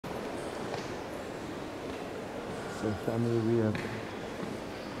So family, we have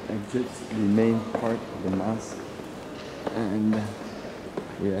exited the main part of the mosque and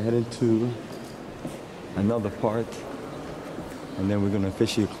we are heading to another part, and then we're going to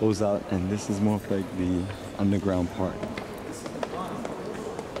officially close out, and this is more of like the underground part.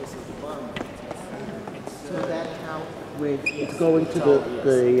 So that's how it's going to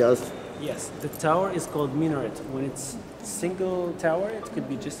the Yes, the tower is called minaret. When it's single tower, it could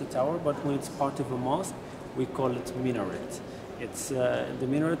be just a tower, but when it's part of a mosque, we call it minaret. It's the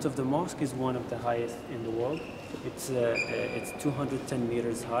minaret of the mosque is one of the highest in the world. It's 210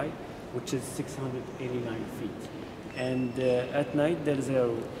 meters high, which is 689 feet. And at night there is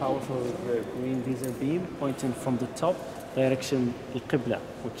a powerful green laser beam pointing from the top direction al-Qibla,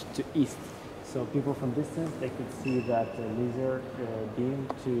 which to east. So people from distance, they could see that laser beam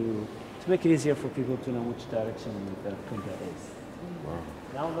to make it easier for people to know which direction the Qibla is. Wow.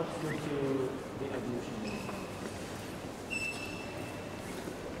 Now let's go to the ablution.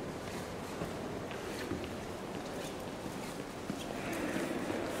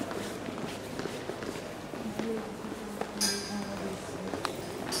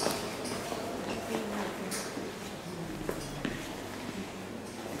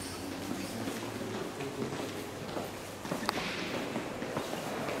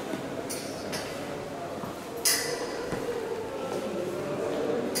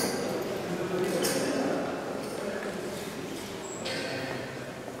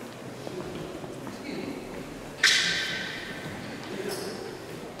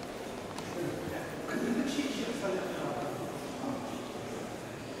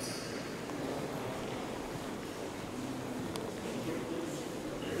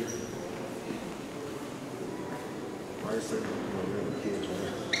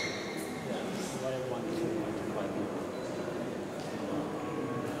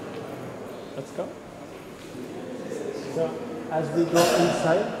 Let's go. So as we go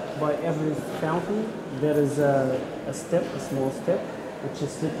inside, by every fountain, there is a small step, which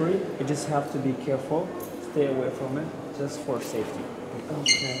is slippery. You just have to be careful, stay away from it, just for safety.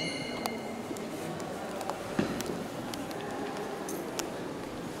 Okay.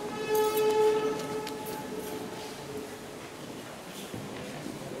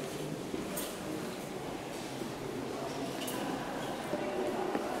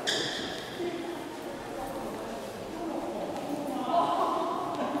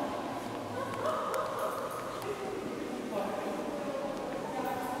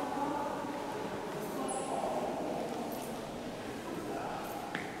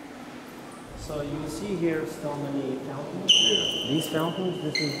 So you see here so many fountains. Yeah. These fountains,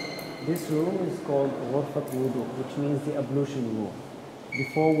 this room is called Ghurfat Wudu, which means the ablution room.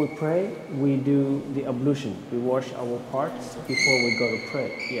 Before we pray, we do the ablution. We wash our parts before we go to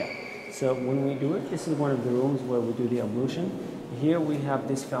pray. Yeah. So when we do it, this is one of the rooms where we do the ablution. Here we have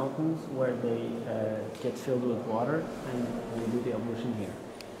these fountains where they get filled with water, and we do the ablution here.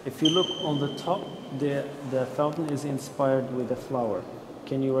 If you look on the top, the fountain is inspired with a flower.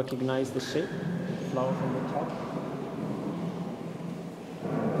 Can you recognize the shape? Flower from the top?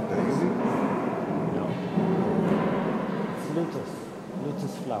 Daisy? No. It's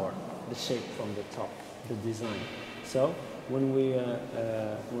lotus flower, the shape from the top, the design. So when we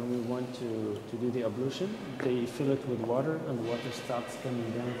want to do the ablution, they fill it with water, and the water starts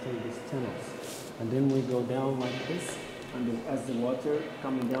coming down through these tunnels. And then we go down like this, and as the water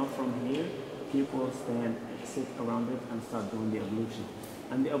coming down from here, people sit around it and start doing the ablution.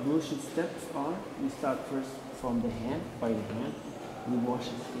 And the ablution steps are, we start first from the hand, by the hand. We wash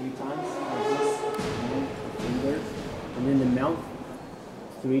it 3 times, like this, hand, fingers, and then the mouth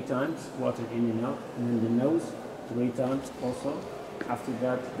 3 times, water in and out, and then the nose 3 times also. After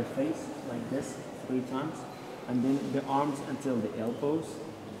that, the face, like this, 3 times, and then the arms until the elbows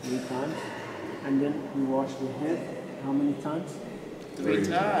 3 times, and then we wash the head, how many times? 3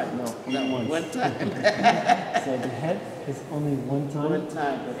 times. No, only once. 1 time. So the head is only 1 time. 1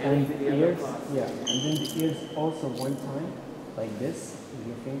 time. And the ears, yeah. And then the ears also 1 time, like this, with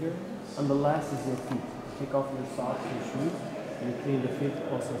your finger. And the last is your feet. Take off your socks and shoes, and you clean the feet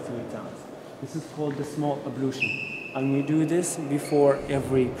also 3 times. This is called the small ablution. And we do this before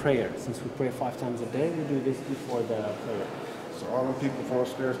every prayer. Since we pray 5 times a day, we do this before the prayer. So all the people from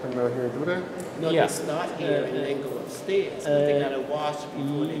upstairs come down here and do that? No, Yeah. they start here and then go upstairs. But they gotta wash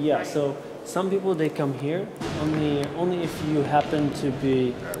before they Yeah, pray. so some people they come here only if you happen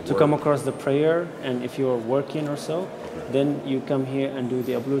to come across the prayer, and if you're working or so, then you come here and do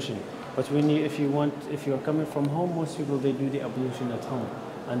the ablution. But if you're coming from home, most people they do the ablution at home.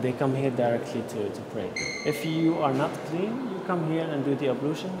 and they come here directly to pray. If you are not clean, you come here and do the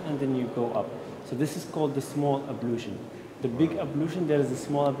ablution, and then you go up. So this is called the small ablution. The big ablution, there is a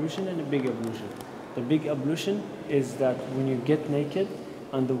small ablution and a big ablution. The big ablution is that when you get naked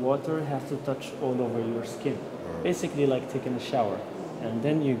and the water has to touch all over your skin. Basically like taking a shower. And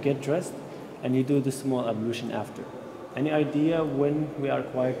then you get dressed and you do the small ablution after. Any idea when we are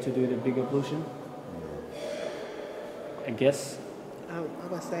required to do the big ablution? I guess? I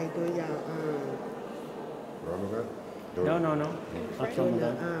was say, do y'all Ramadan? No. Not during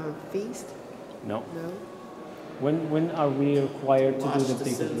Ramadan. the feast? No. No. When are we required to Wash do the the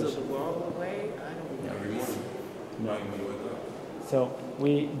big sins of ablution? the world away? I don't know. No. So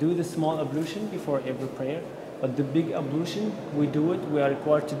we do the small ablution before every prayer, but the big ablution, we are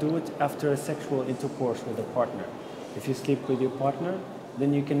required to do it after a sexual intercourse with a partner. If you sleep with your partner,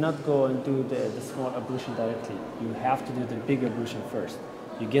 then you cannot go and do the small ablution directly. You have to do the big ablution first.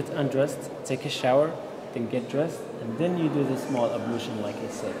 You get undressed, take a shower, then get dressed, and then you do the small ablution like I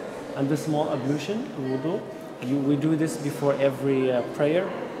said. And the small ablution, wudu, we do this before every prayer.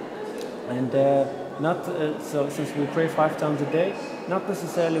 And so since we pray 5 times a day, not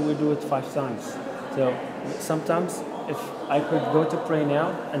necessarily we do it 5 times. So sometimes if I could go to pray now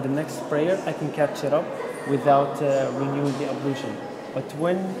and the next prayer I can catch it up without renewing the ablution. But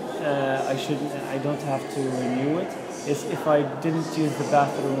when I don't have to renew it is if I didn't use the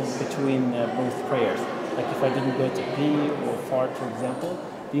bathroom between both prayers. Like if I didn't go to pee or fart, for example,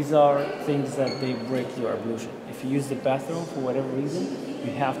 these are things that they break your ablution. If you use the bathroom for whatever reason,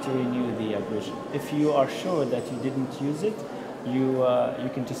 you have to renew the ablution. If you are sure that you didn't use it, you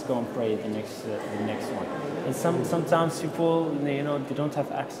can just go and pray the next one. And sometimes people, they don't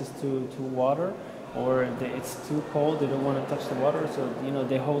have access to water, or it's too cold, they don't want to touch the water, so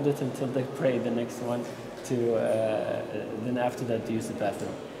they hold it until they pray the next one then after that they use the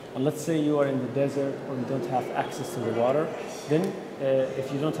bathroom. And let's say you are in the desert or you don't have access to the water, then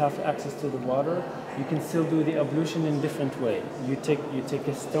if you don't have access to the water, you can still do the ablution in a different way. You take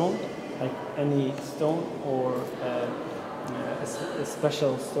a stone, like any stone or a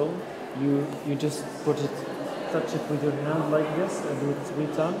special stone, you just touch it with your hand like this and do it 3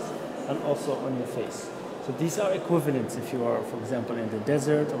 times, and also on your face. So these are equivalents if you are, for example, in the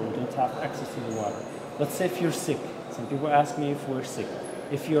desert or you don't have access to the water. Let's say if you're sick. Some people ask me if we're sick.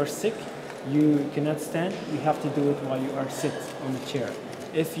 If you are sick, you cannot stand, you have to do it while you are sit on a chair.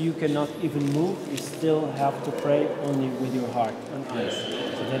 If you cannot even move, you still have to pray only with your heart and eyes.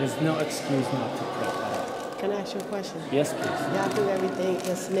 So there is no excuse not to pray at all. Can I ask you a question? Yes, please. Y'all do everything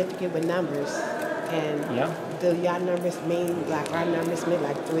significant with numbers. And do y'all numbers mean, like our numbers mean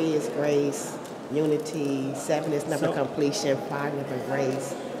like 3 is grace, unity, 7 is number completion, 5 number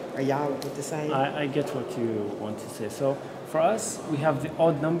grace. Are y'all with the same? I get what you want to say. So for us, we have the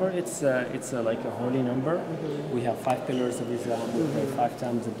odd number. It's like a holy number. Mm-hmm. We have 5 pillars of Islam. We pray 5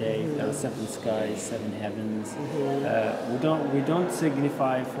 times a day. There are 7 skies, 7 heavens. Mm-hmm. We don't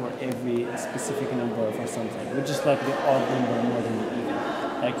signify for every specific number for something. We just like the odd number more than the even.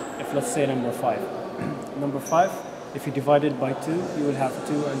 Like if let's say number 5. Number 5, if you divide it by 2, you will have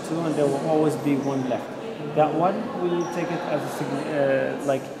 2 and 2, and there will always be 1 left. That one we take it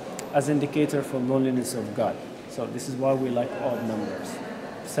as as indicator for loneliness of God. So this is why we like odd numbers.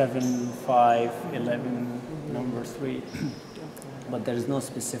 7, 5, 11, number 3. But there is no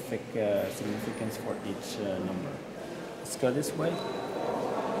specific significance for each number. Let's go this way.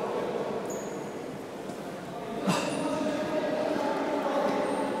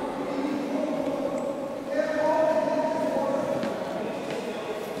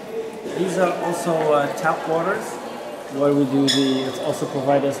 These are also tap waters, where we do it also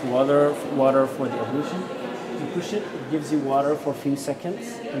provides us water for the ablution. You push it, it gives you water for a few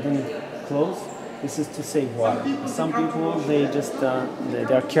seconds, and then you close. This is to save water. Some people, they just,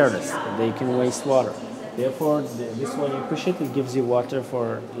 they're careless, they can waste water. Therefore, this one you push it, it gives you water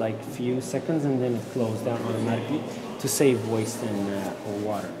for like few seconds, and then it closes down automatically to save waste in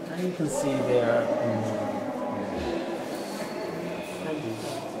water. And you can see there.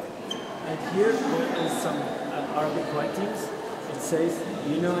 And here there is some Arabic writings. It says,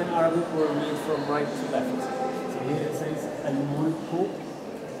 in Arabic we're made from right to left. So here it says, Al-Mulku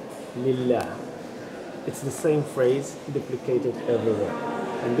Lillah. It's the same phrase duplicated everywhere.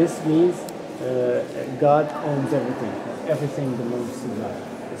 And this means God owns everything. Everything belongs to God.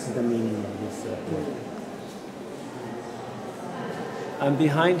 This is the meaning of this word. And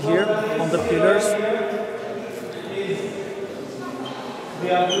behind here, on the pillars,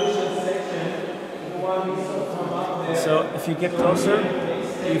 so if you get closer,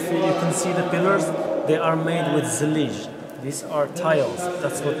 you can see the pillars. They are made with zilij. These are tiles.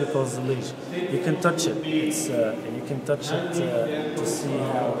 That's what we call zilij. You can touch it. You can touch it to see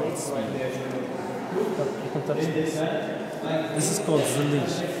how it's made. You can touch this. This is called zilij.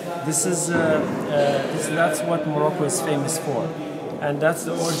 That's what Morocco is famous for, and that's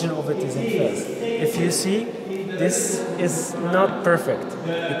the origin of it is in Fez. If you see, this is not perfect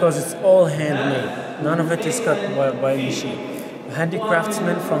because it's all handmade. None of it is cut by machine.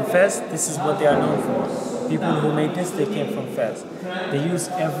 Handicraftsmen from Fez, this is what they are known for. People who made this, they came from Fez. They use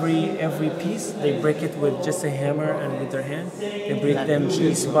every piece, they break it with just a hammer and with their hand. They break them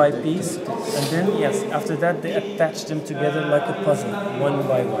piece by piece, and then, yes, after that they attach them together like a puzzle, one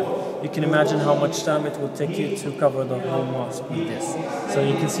by one. You can imagine how much time it will take you to cover the whole mosque with this. So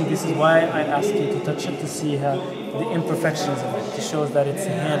you can see, this is why I asked you to touch it, to see how the imperfections of it. It shows that it's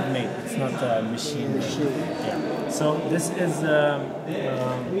handmade, it's not a machine. Yeah. So this is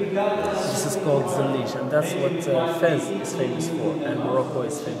called zilij, and that's what Fez is famous for, and Morocco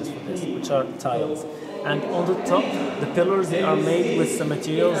is famous for this, which are tiles. And on the top, the pillars, they are made with some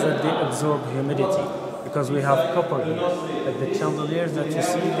materials that they absorb humidity, because we have copper here. Like the chandeliers that you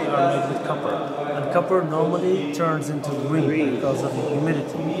see, they are made with copper. And copper normally turns into green because of the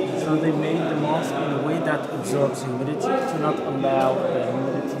humidity. So they made the mosque in a way that absorbs humidity to not allow the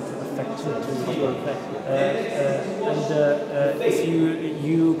humidity to affect you. If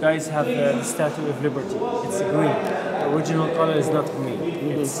you guys have the Statue of Liberty, it's green. The original color is not green.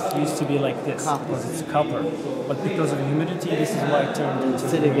 It used to be like this because it's copper. But because of humidity, this is why it turned into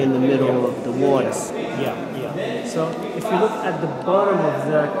sitting in the middle of the water. Yeah. So if you look at the bottom of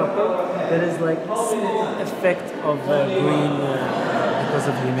the copper, there is like effect of green because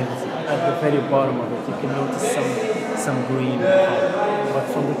of humidity. At the very bottom of it, you can notice some green color. But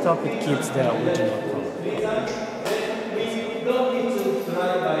from the top, it keeps the original color.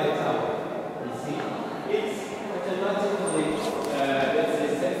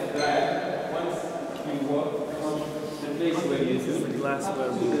 This is the glass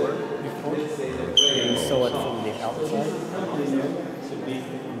where we were before. You saw it from the outside. Should be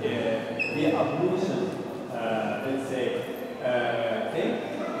the ablution, let's say, thing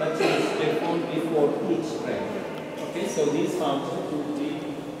that is performed before each prayer. Okay, so these fountains will be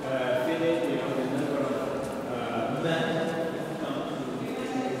filled with the number of men.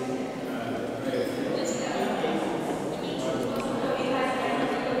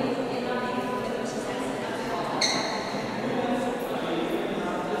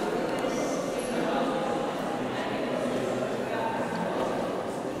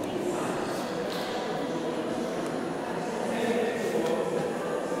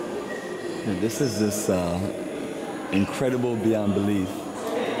 This is incredible beyond belief.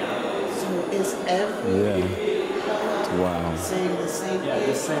 So it's every. Yeah. Wow. Saying the same. Yeah,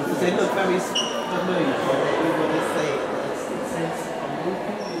 the same. They look very familiar. What they say. Since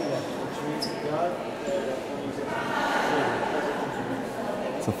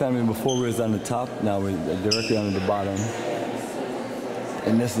So family, before we was on the top, now we're directly on the bottom.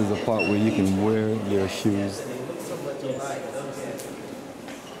 And this is the part where you can wear your shoes.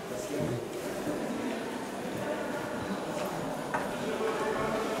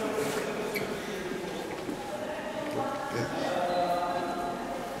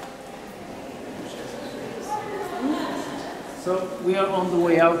 So we are on the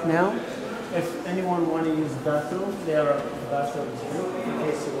way out now. If anyone want to use the bathroom, there are bathrooms here in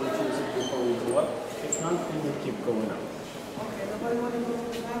case you want to use it before we go up. If not, then we keep going up. Okay, nobody want to go to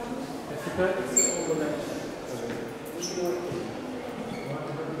the bathroom? If you could, it's over there.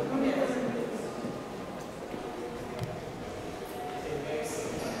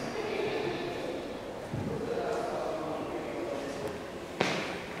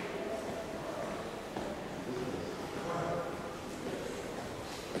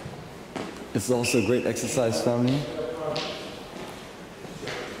 It's also a great exercise, family.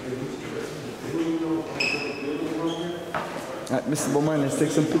 All right, Mr. Bomani, let's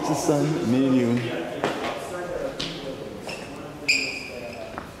take some pictures, son. Me and you.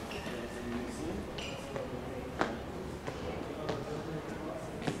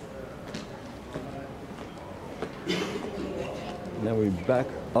 Now we're back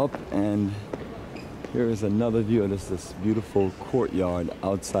up, and here is another view of this beautiful courtyard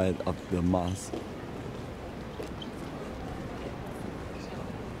outside of the mosque.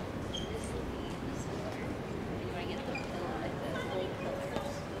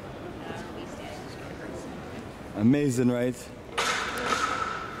 Amazing, right?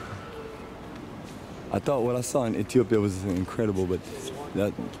 I thought what I saw in Ethiopia was incredible, but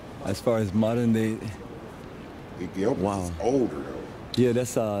that, as far as modern day, Ethiopia is older though. yeah,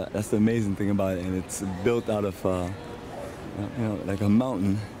 that's the amazing thing about it, and it's built out of you know, like a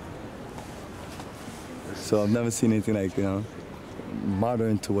mountain. So I've never seen anything like, you know,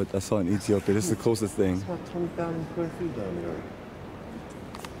 modern to what I saw in Ethiopia. This is the closest thing. It's about 20,000 square feet down there.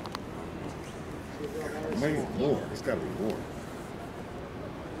 Maybe more. It's got to be more.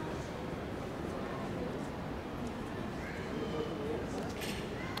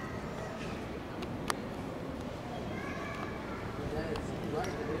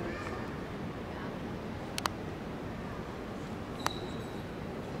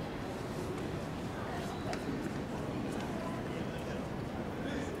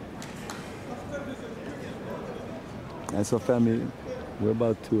 And so family, we're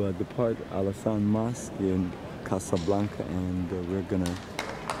about to depart Al-Hassan Mosque in Casablanca, and we're gonna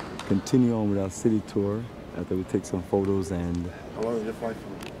continue on with our city tour after we take some photos. And how long is your flight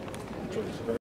from?